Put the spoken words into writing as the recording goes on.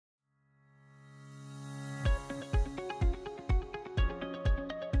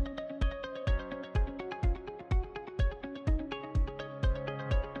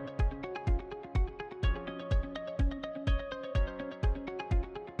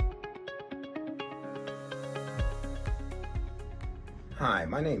Hi,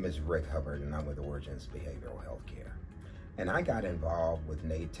 my name is Rick Hubbard and I'm with Origins Behavioral Healthcare. And I got involved with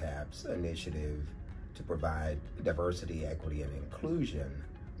NATAP's initiative to provide diversity, equity, and inclusion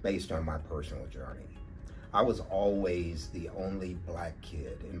based on my personal journey. I was always the only black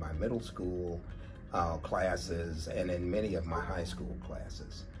kid in my middle school classes and in many of my high school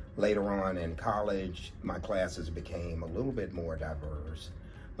classes. Later on in college, my classes became a little bit more diverse.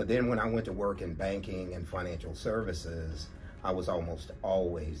 But then when I went to work in banking and financial services, I was almost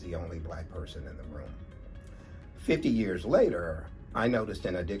always the only black person in the room. 50 years later, I noticed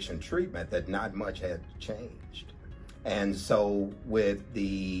in addiction treatment that not much had changed. And so with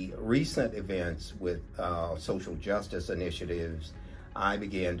the recent events with social justice initiatives, I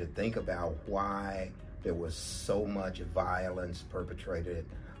began to think about why there was so much violence perpetrated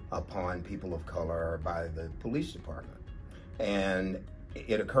upon people of color by the police department. And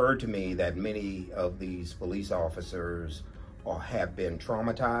it occurred to me that many of these police officers have been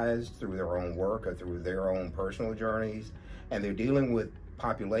traumatized through their own work or through their own personal journeys, and they're dealing with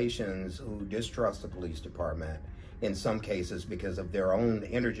populations who distrust the police department in some cases because of their own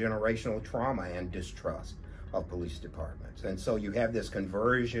intergenerational trauma and distrust of police departments. And so you have this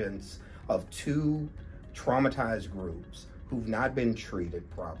convergence of two traumatized groups who've not been treated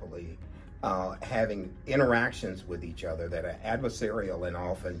properly, having interactions with each other that are adversarial and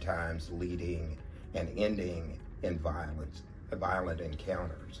oftentimes leading and ending in violent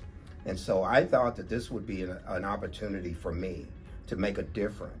encounters. And so I thought that this would be an opportunity for me to make a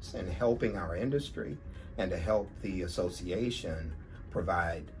difference in helping our industry and to help the association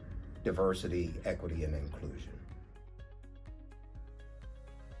provide diversity, equity, and inclusion.